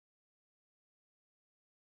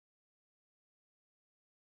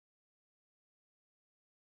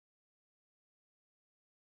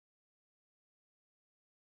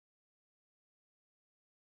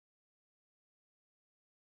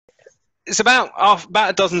it's about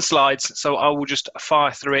a dozen slides, so I will just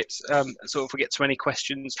fire through it. So if we get to any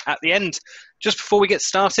questions at the end. Just before we get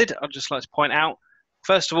started, I'd just like to point out,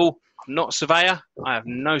 first of all, I'm not a surveyor. I have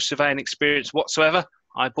no surveying experience whatsoever.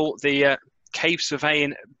 I bought the Cave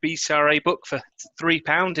Surveying BCRA book for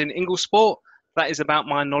 £3 in Inglesport. That is about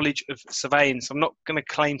my knowledge of surveying. So I'm not going to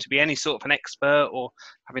claim to be any sort of an expert or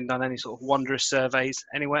having done any sort of wondrous surveys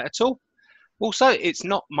anywhere at all. Also, it's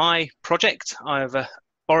not my project. I've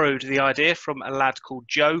borrowed the idea from a lad called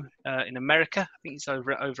Joe in America. I think he's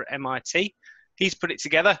over at MIT. He's put it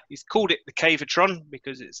together. He's called it the Cavatron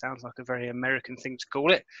because it sounds like a very American thing to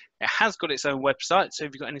call it. It has got its own website, so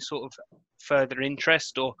if you've got any sort of further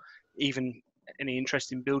interest or even any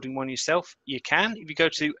interest in building one yourself, you can. If you go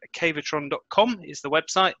to cavatron.com is the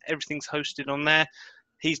website. Everything's hosted on there.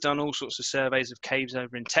 He's done all sorts of surveys of caves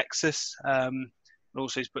over in Texas. And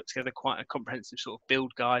also he's put together quite a comprehensive sort of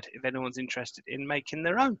build guide if anyone's interested in making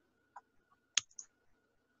their own.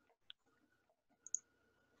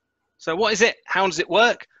 So what is it? How does it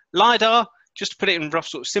work? LiDAR, just to put it in rough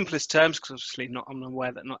sort of simplest terms, because obviously I'm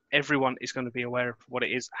aware that not everyone is going to be aware of what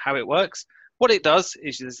it is, how it works. What it does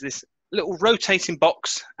is there's this little rotating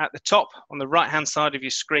box at the top on the right hand side of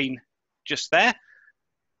your screen, just there.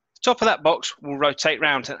 The top of that box will rotate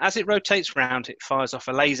round, and as it rotates round, it fires off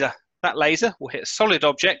a laser. That laser will hit a solid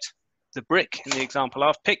object, the brick in the example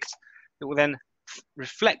I've picked. It will then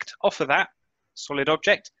reflect off of that solid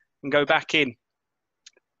object and go back in.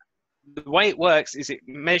 The way it works is it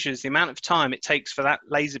measures the amount of time it takes for that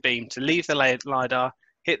laser beam to leave the LiDAR,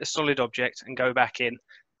 hit the solid object and go back in.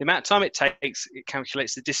 The amount of time it takes, it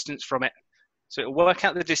calculates the distance from it. So it will work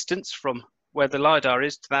out the distance from where the LiDAR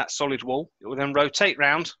is to that solid wall. It will then rotate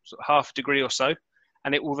round, sort of half a degree or so,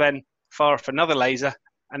 and it will then fire off another laser,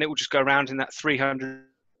 and it will just go around in that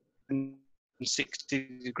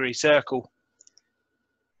 360-degree circle.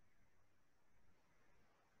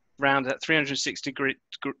 Round at 360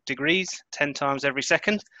 degrees 10 times every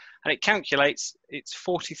second, and it calculates it's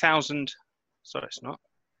 40,000, sorry it's not,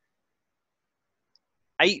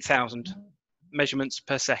 8,000 measurements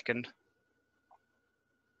per second.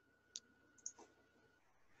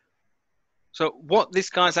 So what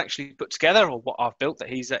this guy's actually put together, or what I've built that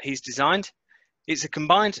he's designed, it's a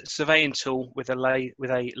combined surveying tool with a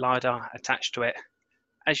LiDAR attached to it.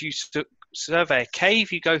 As you survey a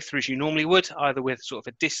cave, you go through as you normally would, either with sort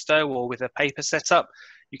of a disto or with a paper setup.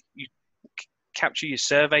 You capture your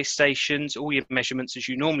survey stations, all your measurements as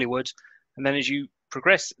you normally would, and then as you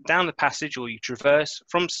progress down the passage or you traverse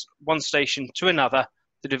from one station to another,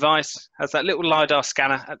 the device has that little LiDAR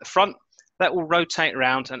scanner at the front that will rotate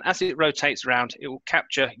around, and as it rotates around, it will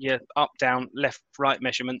capture your up, down, left, right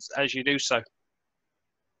measurements as you do so.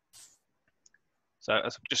 So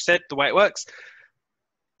as I've just said, the way it works,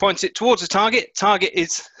 points it towards a target. Target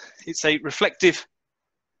is, it's a reflective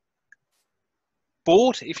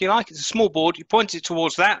board, if you like. It's a small board. You point it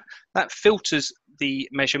towards that. That filters the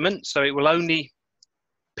measurement, so it will only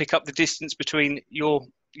pick up the distance between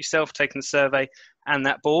yourself taking the survey and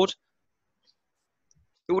that board.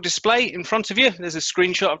 It will display in front of you. There's a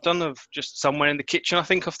screenshot I've done of just somewhere in the kitchen, I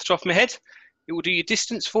think, off the top of my head. It will do your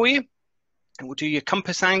distance for you. It will do your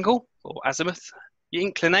compass angle or azimuth, your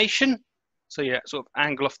inclination, so yeah, sort of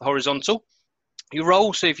angle off the horizontal. Your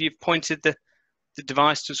roll, so if you've pointed the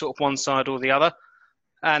device to sort of one side or the other,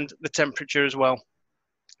 and the temperature as well.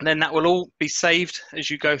 And then that will all be saved as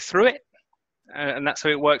you go through it. And that's how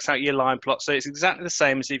it works out your line plot. So it's exactly the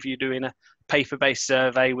same as if you're doing a paper-based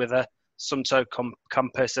survey with a Sunto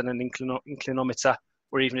compass and an inclinometer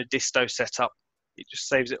or even a disto setup. It just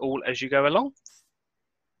saves it all as you go along.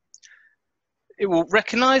 It will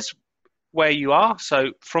recognize where you are.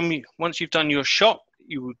 So once you've done your shot,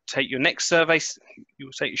 you will take your next survey, you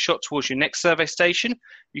will take your shot towards your next survey station.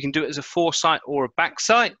 You can do it as a foresight or a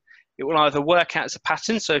backsite. It will either work out as a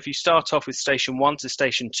pattern. So if you start off with station 1 to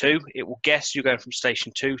station 2, it will guess you're going from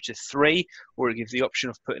station 2 to 3, or it gives the option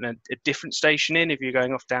of putting a different station in if you're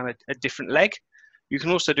going off down a different leg. You can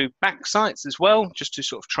also do backsites as well, just to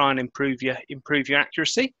sort of try and improve your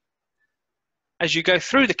accuracy. As you go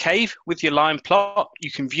through the cave with your line plot, you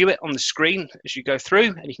can view it on the screen as you go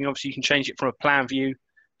through, and you can change it from a plan view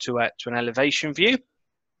to an elevation view.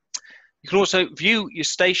 You can also view your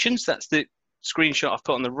stations. That's the screenshot I've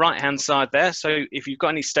put on the right-hand side there. So if you've got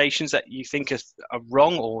any stations that you think are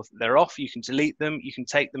wrong or they're off, you can delete them. You can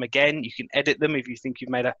take them again. You can edit them if you think you've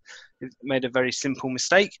made a very simple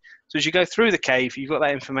mistake. So as you go through the cave, you've got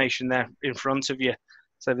that information there in front of you.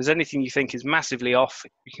 So if there's anything you think is massively off,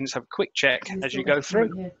 you can just have a quick check as you go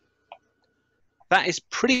through. That is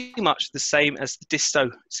pretty much the same as the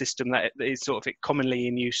disto system that is sort of commonly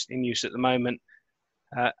in use at the moment.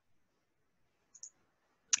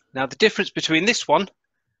 Now the difference between this one,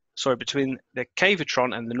 between the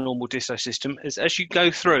Cavatron and the normal Disso system is as you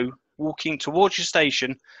go through, walking towards your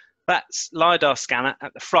station, that LiDAR scanner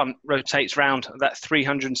at the front rotates round that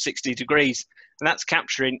 360 degrees, and that's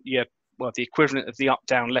capturing the equivalent of the up,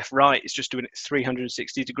 down, left, right. It's just doing it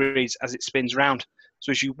 360 degrees as it spins round.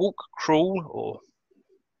 So as you walk, crawl, or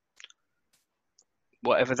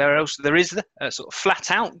whatever else there is, sort of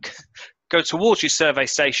flat out, go towards your survey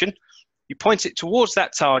station, you point it towards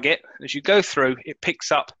that target. As you go through, it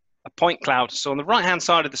picks up a point cloud. So on the right-hand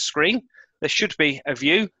side of the screen, there should be a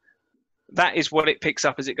view. That is what it picks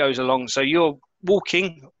up as it goes along. So you're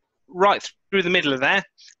walking right through the middle of there,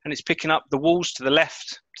 and it's picking up the walls to the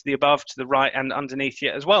left, to the above, to the right, and underneath you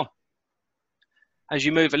as well. As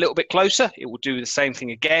you move a little bit closer, it will do the same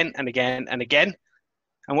thing again and again and again.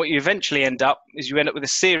 And what you eventually end up is you end up with a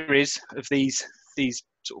series of these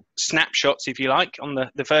sort of snapshots, if you like, on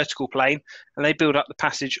the vertical plane, and they build up the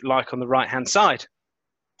passage like on the right-hand side.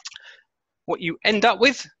 What you end up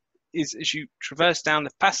with is as you traverse down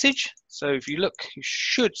the passage, so if you look, you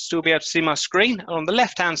should still be able to see my screen. And on the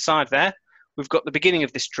left-hand side there, we've got the beginning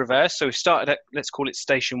of this traverse. So we started at, let's call it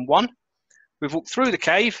station 1. We've walked through the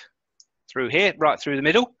cave, through here, right through the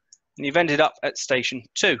middle, and you've ended up at station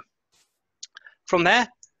 2. From there,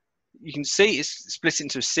 you can see it's split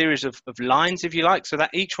into a series of lines, if you like, so that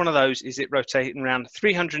each one of those is it rotating around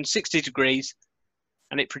 360 degrees,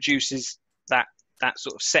 and it produces that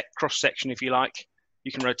sort of set cross-section, if you like.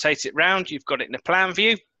 You can rotate it round, you've got it in a plan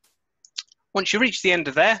view. Once you reach the end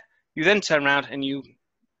of there, you then turn around and you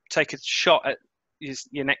take a shot at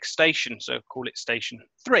your next station, so call it station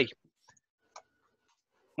 3.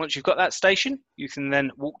 Once you've got that station, you can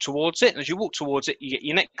then walk towards it, and as you walk towards it, you get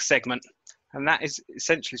your next segment, and that is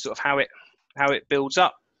essentially sort of how it builds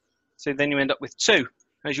up. So then you end up with 2.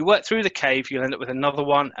 As you work through the cave, you'll end up with another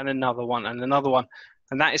one and another one and another one,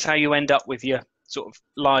 and that is how you end up with your sort of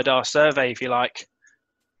LiDAR survey, if you like.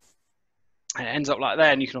 And it ends up like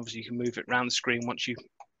there, and you can move it around the screen once you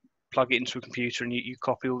plug it into a computer and you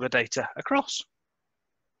copy all the data across.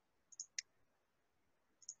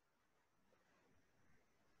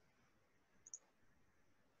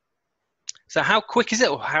 So how quick is it,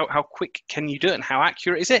 or how quick can you do it, and how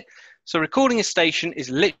accurate is it? So recording a station is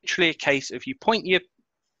literally a case of you point your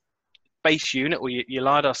base unit or your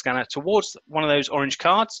LiDAR scanner towards one of those orange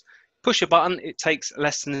cards, push a button, it takes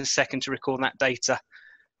less than a second to record that data.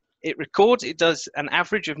 It records, it does an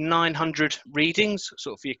average of 900 readings,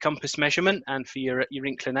 sort of for your compass measurement and for your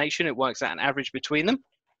inclination. It works out an average between them.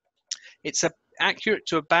 It's accurate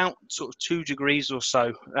to about sort of 2 degrees or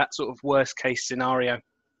so, that sort of worst case scenario.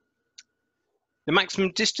 The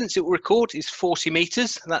maximum distance it will record is 40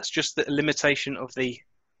 meters. That's just the limitation of the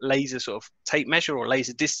laser sort of tape measure or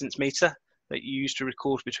laser distance meter that you use to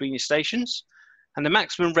record between your stations. And the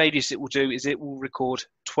maximum radius it will do is it will record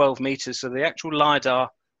 12 meters. So the actual LiDAR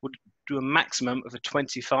would do a maximum of a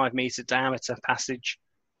 25-meter diameter passage.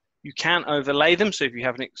 You can overlay them. So if you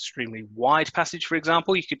have an extremely wide passage, for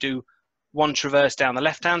example, you could do one traverse down the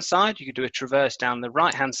left-hand side, you could do a traverse down the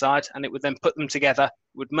right-hand side, and it would then put them together,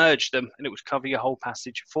 would merge them, and it would cover your whole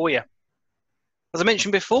passage for you. As I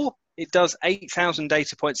mentioned before, it does 8,000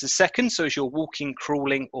 data points a second. So as you're walking,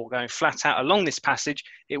 crawling, or going flat out along this passage,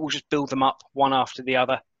 it will just build them up one after the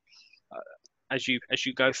other as you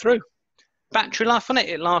go through. Battery life on it,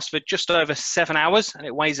 it lasts for just over 7 hours, and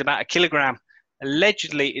it weighs about 1 kilogram.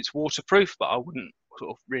 Allegedly, it's waterproof, but I wouldn't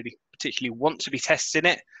sort of really particularly want to be testing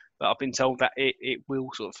it. But I've been told that it will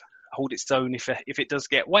sort of hold its own if it does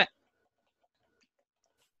get wet.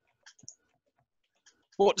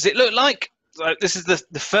 What does it look like? So this is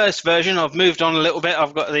the first version. I've moved on a little bit.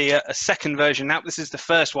 I've got a second version now. This is the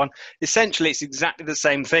first one. Essentially, it's exactly the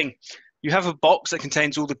same thing. You have a box that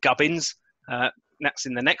contains all the gubbins. That's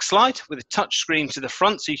in the next slide, with a touch screen to the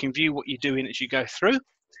front so you can view what you're doing as you go through.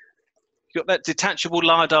 You've got that detachable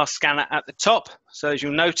LiDAR scanner at the top. So as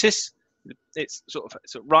you'll notice, it's sort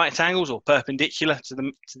of right angles or perpendicular to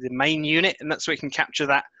the main unit, and that's where it can capture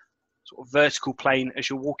that sort of vertical plane as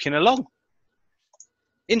you're walking along.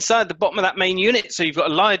 Inside the bottom of that main unit, so you've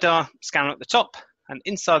got a LiDAR scanner at the top, and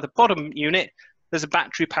inside the bottom unit, there's a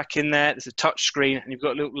battery pack in there, there's a touch screen, and you've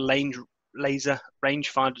got a little laser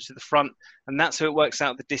rangefinder to the front, and that's how it works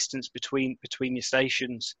out the distance between your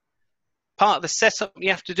stations. Part of the setup you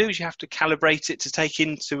have to do is you have to calibrate it to take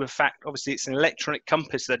into effect, obviously it's an electronic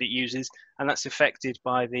compass that it uses, and that's affected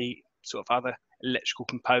by the sort of other electrical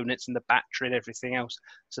components and the battery and everything else.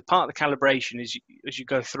 So part of the calibration is as you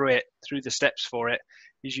go through the steps for it,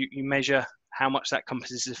 is you measure how much that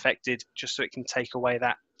compass is affected, just so it can take away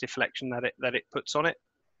that deflection that it puts on it.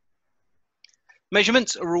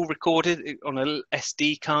 Measurements are all recorded on a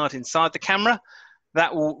SD card inside the camera.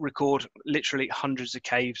 That will record literally hundreds of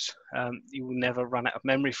caves. You will never run out of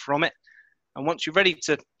memory from it. And once you're ready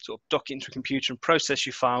to sort of dock it into a computer and process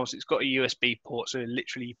your files, it's got a USB port, so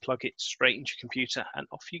literally you plug it straight into your computer and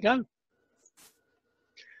off you go.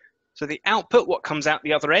 So the output, what comes out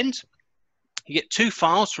the other end, you get 2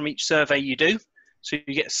 files from each survey you do. So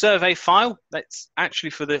you get a survey file that's actually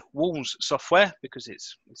for the Walls software, because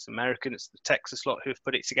it's American, it's the Texas lot who've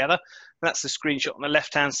put it together. That's the screenshot on the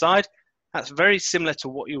left-hand side. That's very similar to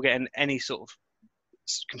what you'll get in any sort of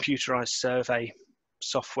computerized survey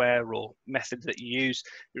software or method that you use.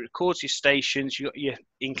 It records your stations, you got your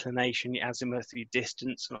inclination, your azimuth, your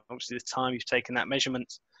distance, and obviously the time you've taken that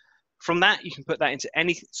measurement. From that, you can put that into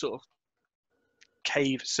any sort of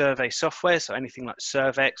cave survey software, so anything like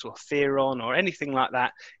Survex or Theron or anything like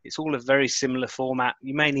that. It's all a very similar format.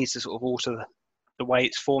 You may need to sort of alter the way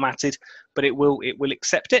it's formatted, but it will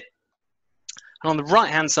accept it. And on the right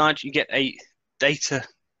hand side, you get a data,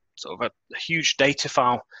 sort of a huge data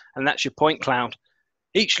file, and that's your point cloud.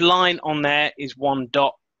 Each line on there is 1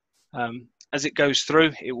 dot. As it goes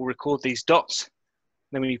through, it will record these dots.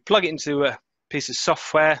 Then when you plug it into a piece of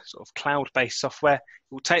software, sort of cloud-based software,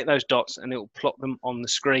 it will take those dots and it will plot them on the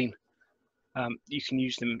screen. You can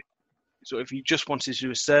use them, so if you just wanted to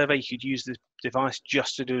do a survey, you could use the device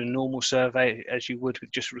just to do a normal survey as you would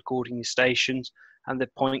with just recording your stations, and the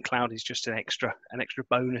point cloud is just an extra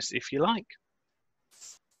bonus if you like.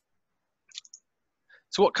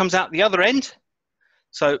 So what comes out the other end?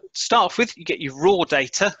 So to start off with, you get your raw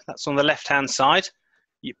data, that's on the left-hand side.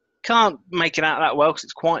 You can't make it out that well because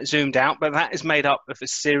it's quite zoomed out, but that is made up of a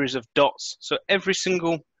series of dots. So every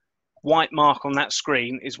single white mark on that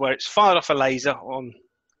screen is where it's fired off a laser on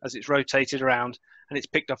as it's rotated around, and it's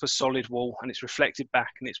picked up a solid wall, and it's reflected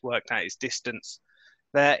back, and it's worked out its distance.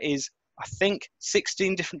 There is, I think,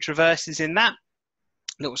 16 different traverses in that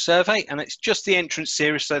little survey, and it's just the entrance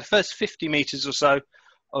series. So the first 50 meters or so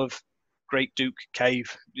of Great Duke Cave,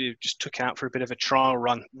 you just took out for a bit of a trial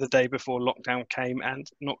run the day before lockdown came and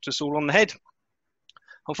knocked us all on the head.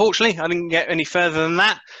 Unfortunately, I didn't get any further than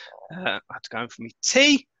that. I had to go in for my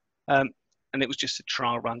tea, and it was just a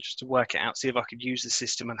trial run just to work it out, see if I could use the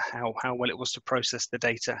system and how well it was to process the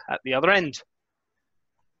data at the other end.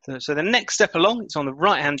 So the next step along, it's on the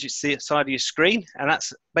right-hand side of your screen, and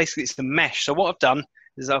that's basically, it's the mesh. So what I've done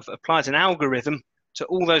is I've applied an algorithm to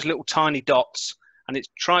all those little tiny dots, and it's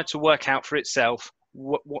tried to work out for itself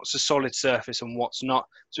what's a solid surface and what's not.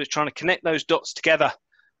 So it's trying to connect those dots together.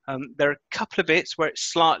 There are a couple of bits where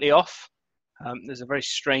it's slightly off. There's a very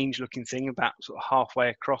strange looking thing about sort of halfway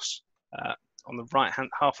across on the right hand,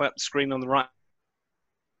 halfway up the screen on the right.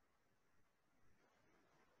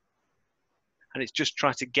 And it's just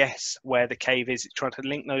trying to guess where the cave is. It's trying to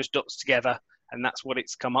link those dots together, and that's what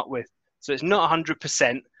it's come up with. So it's not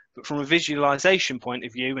 100%, but from a visualization point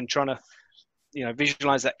of view and trying to, you know,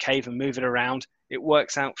 visualize that cave and move it around, it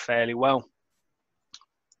works out fairly well.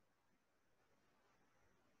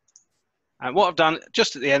 And what I've done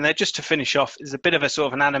just at the end there, just to finish off, is a bit of a sort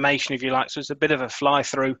of an animation, if you like. So it's a bit of a fly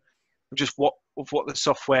through of just what the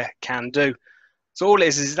software can do. So all it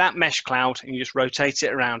is that mesh cloud, and you just rotate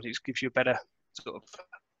it around. It just gives you a better sort of.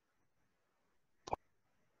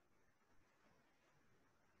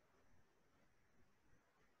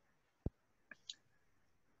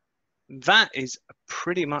 That is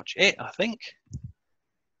pretty much it, I think.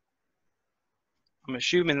 I'm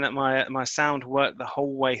assuming that my sound worked the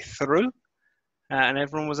whole way through, and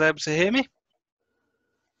everyone was able to hear me.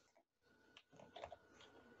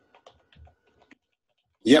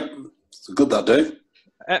 Yep, it's good that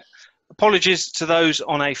day. Apologies to those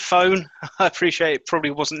on a phone. I appreciate it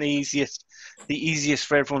probably wasn't the easiest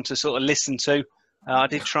for everyone to sort of listen to. I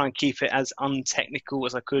did try and keep it as untechnical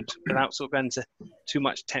as I could without sort of going into too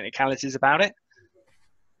much technicalities about it.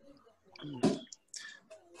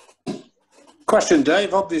 Question,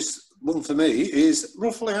 Dave, obvious one for me, is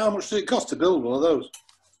roughly how much does it cost to build one of those?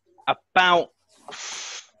 About,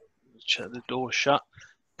 the door shut,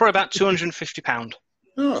 probably about £250.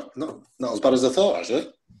 Oh, not as bad as I thought,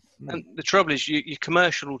 actually. And the trouble is, your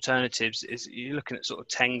commercial alternatives is you're looking at sort of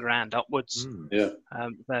 10 grand upwards. Yeah,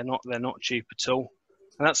 they're not cheap at all.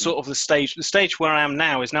 And that's sort of the stage. The stage where I am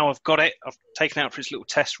now is now I've got it. I've taken it out for its little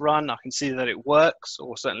test run. I can see that it works,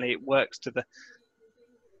 or certainly it works to the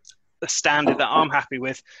standard that I'm happy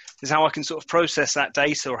with. Is how I can sort of process that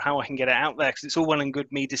data, or how I can get it out there. Because it's all well and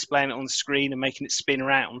good me displaying it on the screen and making it spin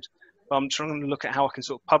around. I'm trying to look at how I can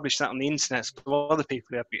sort of publish that on the internet, so other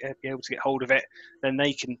people will be able to get hold of it. Then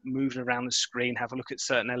they can move it around the screen, have a look at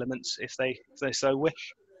certain elements if they so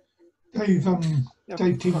wish. Dave,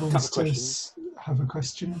 Dave King wants to have a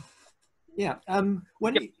question. Yeah.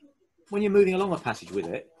 When you're moving along a passage with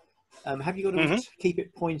it, have you got to keep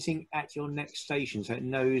it pointing at your next station so it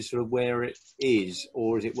knows sort of where it is,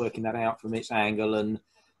 or is it working that out from its angle and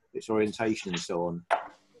its orientation and so on?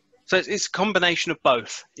 So it's a combination of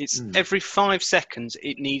both. It's every 5 seconds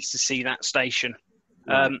it needs to see that station.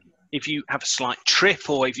 Right. If you have a slight trip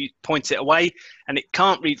or if you point it away and it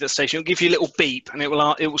can't read the station, it'll give you a little beep and it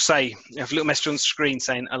will say, you have a little message on the screen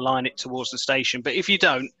saying align it towards the station. But if you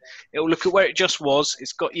don't, it will look at where it just was.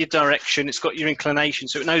 It's got your direction, it's got your inclination,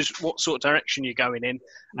 so it knows what sort of direction you're going in,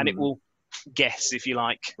 and it will guess, if you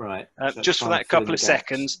like. Right. So just for that couple of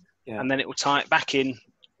seconds, yeah. and then it will tie it back in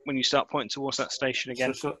when you start pointing towards that station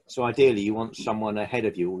again. So ideally, you want someone ahead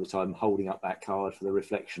of you all the time holding up that card for the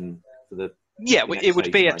reflection for the. Yeah, it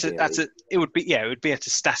would be at a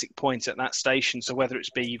static point at that station. So whether it's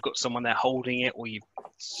you've got someone there holding it, or you've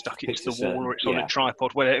stuck it to the wall, or it's on a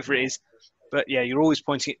tripod, whatever it is. But yeah, you're always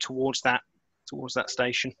pointing it towards that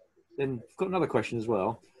station. Then I've got another question as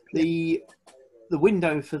well. The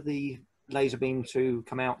window for the laser beam to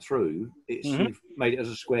come out through, you've made it as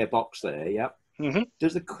a square box there. Yeah. Do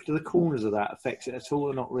the corners of that affect it at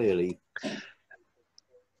all, or not really?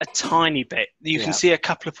 A tiny bit. You can see a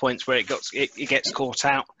couple of points where it gets caught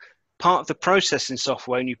out. Part of the processing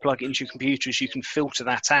software, when you plug it into your computers, you can filter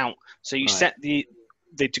that out. So you set the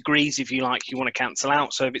degrees, if you like, you want to cancel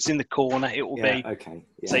out. So if it's in the corner, it will be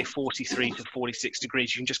say 43 to 46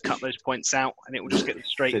 degrees. You can just cut those points out, and it will just get the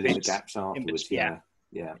straight bits. The gaps afterwards. Yeah.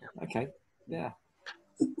 Okay. Yeah.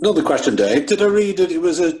 Another question, Dave. Did I read that it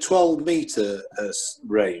was a 12-metre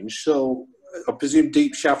range? So I presume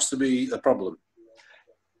deep shafts to be a problem.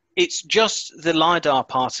 It's just the LiDAR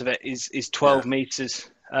part of it is 12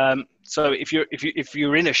 meters. So if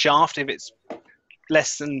you're in a shaft, if it's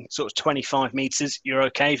less than sort of 25 meters, you're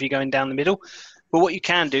okay if you're going down the middle. But what you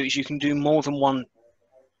can do is you can do more than one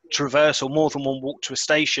traverse or more than one walk to a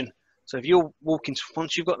station. So if you're walking,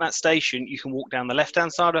 once you've got that station, you can walk down the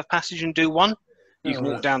left-hand side of a passage and do one. You can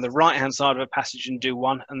walk down the right-hand side of a passage and do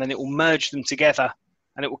one, and then it will merge them together,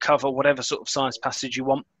 and it will cover whatever sort of size passage you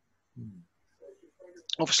want.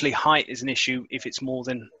 Obviously, height is an issue. If it's more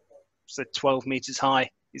than, say, 12 meters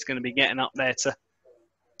high, it's going to be getting up there to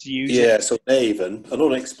use it. Yeah, so Avon, an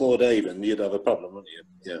unexplored Avon, you'd have a problem, wouldn't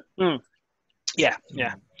you? Yeah.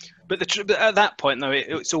 Yeah. But at that point, though,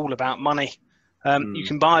 it's all about money. You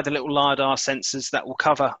can buy the little LiDAR sensors that will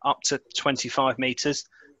cover up to 25 meters.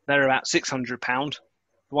 They're about £600. The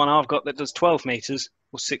one I've got that does 12 meters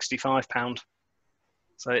was £65.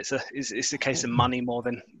 So it's a case of money more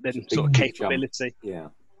than sort of capability.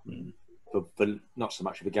 Jump. Yeah. But not so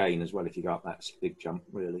much of a gain as well if you go up that big jump,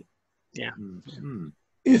 really. Yeah.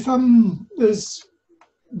 If there's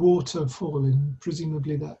water falling,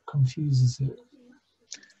 presumably that confuses it.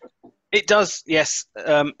 It does, yes.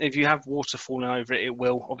 If you have water falling over it, it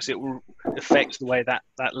will. Obviously, it will affect the way that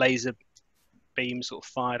laser beam sort of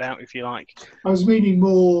fired out, if you like. I was meaning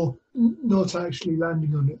more not actually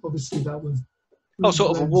landing on it. Obviously, that was.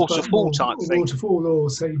 Sort of a waterfall type thing. Waterfall, or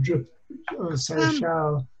say drip, or say a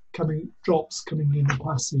shower drops coming in the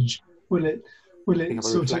passage. Will it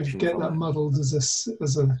sort of get that muddled as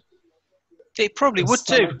a? It probably would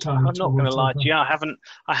do. I'm not going to lie to you. I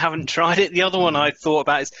haven't tried it. The other one I thought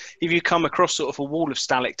about is if you come across sort of a wall of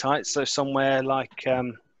stalactites, so somewhere like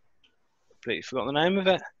completely forgot the name of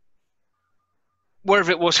it.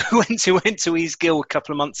 Wherever it was, we went to East Gill a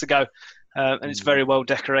couple of months ago, and it's very well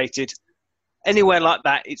decorated. Anywhere like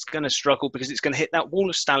that, it's going to struggle because it's going to hit that wall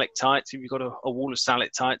of stalactites. If you've got a wall of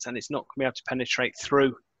stalactites and it's not going to be able to penetrate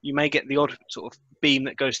through, you may get the odd sort of beam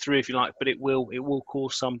that goes through, if you like, but it will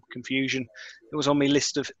cause some confusion. It was on my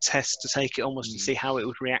list of tests to take it almost to see how it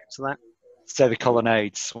would react to that. Say the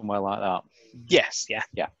colonnades, somewhere like that. Yes,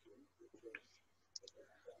 yeah.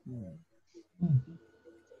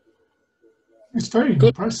 It's very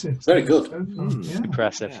impressive. Very good.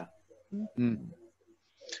 Impressive. Yeah.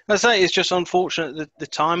 I say it's just unfortunate the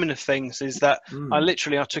timing of things is that I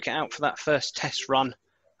took it out for that first test run,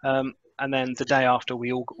 and then the day after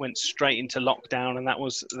we all went straight into lockdown, and that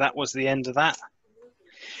was the end of that.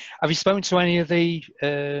 Have you spoken to any of the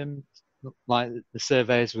like the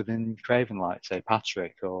surveyors within Craven, like say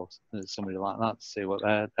Patrick or somebody like that, to see what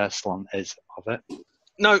their slant is of it?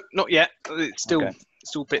 No, not yet. It's still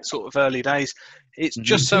a bit sort of early days. It's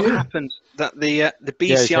just so happened that the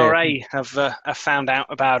BCRA have found out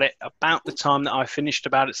about it about the time that I finished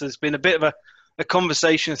about it. So there's been a bit of a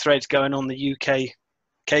conversation thread going on the UK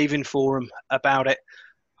caving forum about it.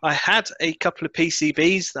 I had a couple of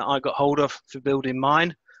PCBs that I got hold of for building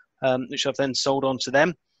mine, which I've then sold on to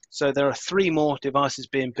them. So there are 3 more devices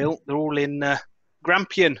being built. They're all in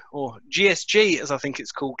Grampian, or GSG, as I think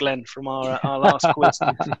it's called, Glenn, from our last quiz.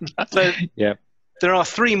 So Yeah. there are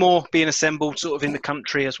 3 more being assembled sort of in the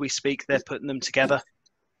country as we speak. They're putting them together.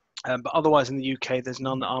 But otherwise in the UK, there's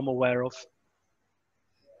none that I'm aware of.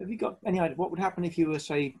 Have you got any idea what would happen if you were,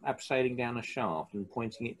 say, abseiling down a shaft and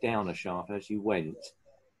pointing it down a shaft as you went?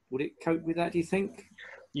 Would it cope with that, do you think?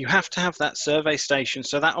 You have to have that survey station.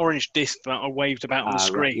 So that orange disc that I waved about on the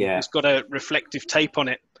screen, yeah. it's got a reflective tape on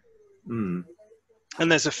it. Mm.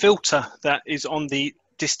 And there's a filter that is on the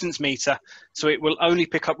distance meter. So it will only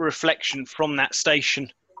pick up a reflection from that station.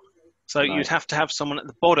 So Right. you'd have to have someone at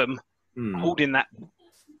the bottom holding that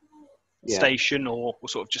station, or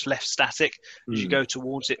sort of just left static as you go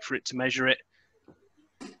towards it for it to measure it.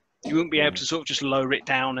 You wouldn't be able to sort of just lower it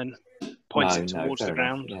down and point it towards the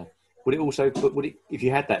ground. Yeah. Would it also, if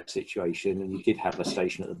you had that situation and you did have a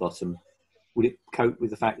station at the bottom, would it cope with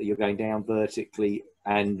the fact that you're going down vertically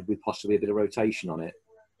and with possibly a bit of rotation on it?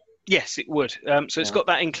 Yes, it would. So it's got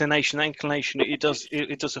that inclination. That inclination, it does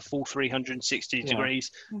a full 360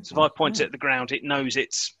 degrees. So if I point it at the ground, it knows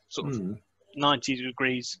it's sort of 90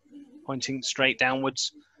 degrees, pointing straight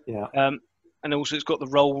downwards. Yeah. And also it's got the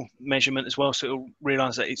roll measurement as well, so it'll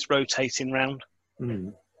realise that it's rotating round.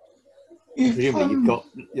 Mm. Presumably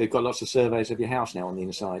you've got lots of surveys of your house now on the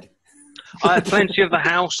inside. I have plenty of the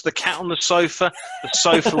house, the cat on the sofa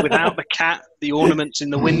without the cat, the ornaments in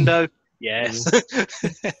the window. Yes.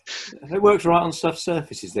 It works right on soft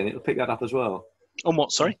surfaces then. It'll pick that up as well. On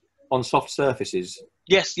what, sorry? On soft surfaces.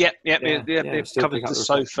 Yes, it covers the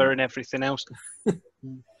sofa and everything else.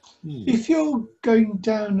 If you're going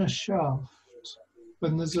down a shaft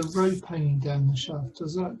and there's a rope hanging down the shaft,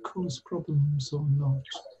 does that cause problems or not?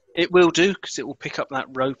 It will do, because it will pick up that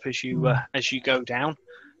rope as you go down.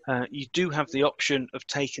 You do have the option of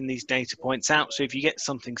taking these data points out. So if you get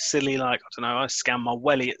something silly like, I don't know, I scanned my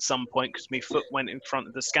welly at some point because my foot went in front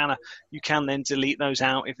of the scanner, you can then delete those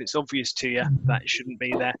out if it's obvious to you that it shouldn't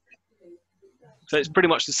be there. So it's pretty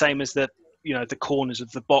much the same as the corners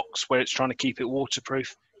of the box where it's trying to keep it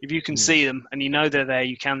waterproof. If you can see them and you know they're there,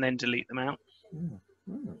 you can then delete them out.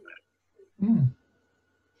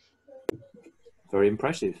 Very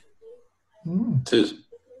impressive. It is.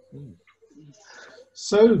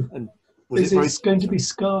 So, Was is it going to be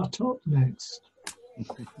Scar Top next?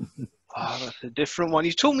 Oh, that's a different one.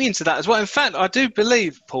 You talked me into that as well. In fact, I do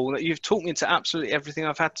believe, Paul, that you've talked me into absolutely everything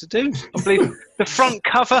I've had to do. I believe the front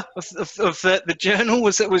cover of the journal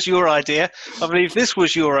was your idea. I believe this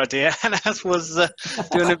was your idea, and as was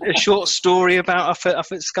doing a short story about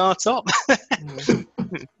up at Scar Top.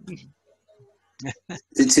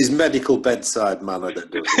 It's his medical bedside manner that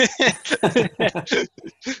does it.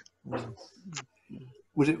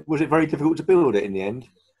 Was it very difficult to build it in the end?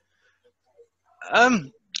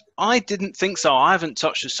 I didn't think so. I haven't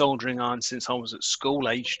touched a soldering iron since I was at school,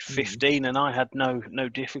 aged 15, and I had no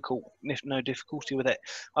difficulty with it.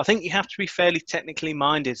 I think you have to be fairly technically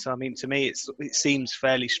minded. So I mean, to me, it seems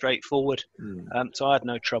fairly straightforward. So I had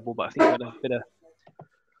no trouble, but I think I had a bit of,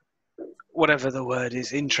 whatever the word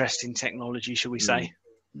is, interesting technology, shall we say.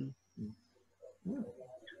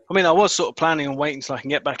 I mean, I was sort of planning on waiting till I can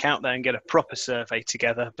get back out there and get a proper survey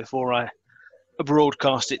together before I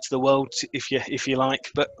broadcast it to the world, if you like.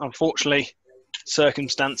 But unfortunately,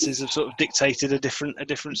 circumstances have sort of dictated a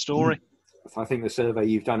different story. I think the survey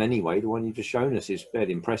you've done anyway, the one you've just shown us, is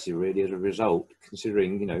fairly impressive, really, as a result,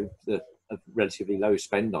 considering the relatively low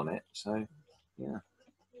spend on it. So, yeah.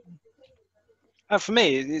 For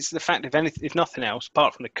me, it's the fact, if nothing else,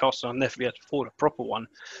 apart from the cost, I'll never be able to afford a proper one,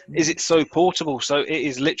 is it's so portable. So it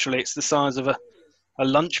is literally, it's the size of a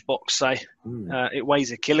lunchbox, say. It weighs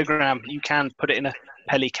 1 kilogram. You can put it in a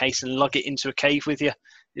pelly case and lug it into a cave with you.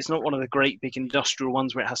 It's not one of the great big industrial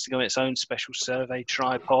ones where it has to go in its own special survey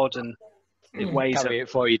tripod and it weighs. Carry it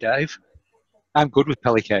for you, Dave. I'm good with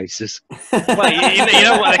pelly cases. Well, you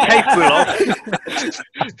know what they're capable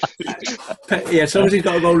of. Yeah, somebody's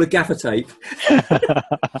got a roll of gaffer tape.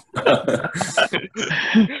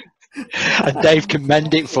 And Dave can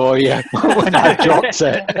mend it for you when I dropped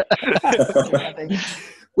it.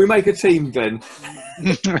 We make a team, Glenn.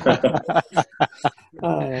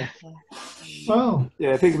 Well,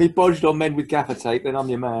 yeah, if it can be bodged on men with gaffer tape, then I'm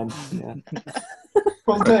your man. Yeah.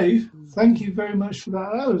 Well, Dave, thank you very much for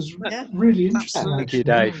that. That was really interesting. Thank you,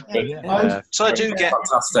 Dave. So I do get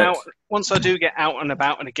out, once I do get out and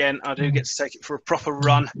about, and again, I do get to take it for a proper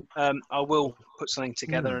run. I will put something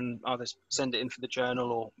together and either send it in for the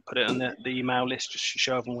journal or put it on the email list just to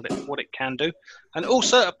show them what it can do. And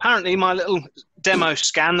also, apparently, my little demo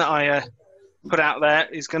scan that I put out there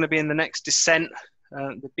is going to be in the next descent,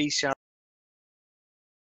 the BCR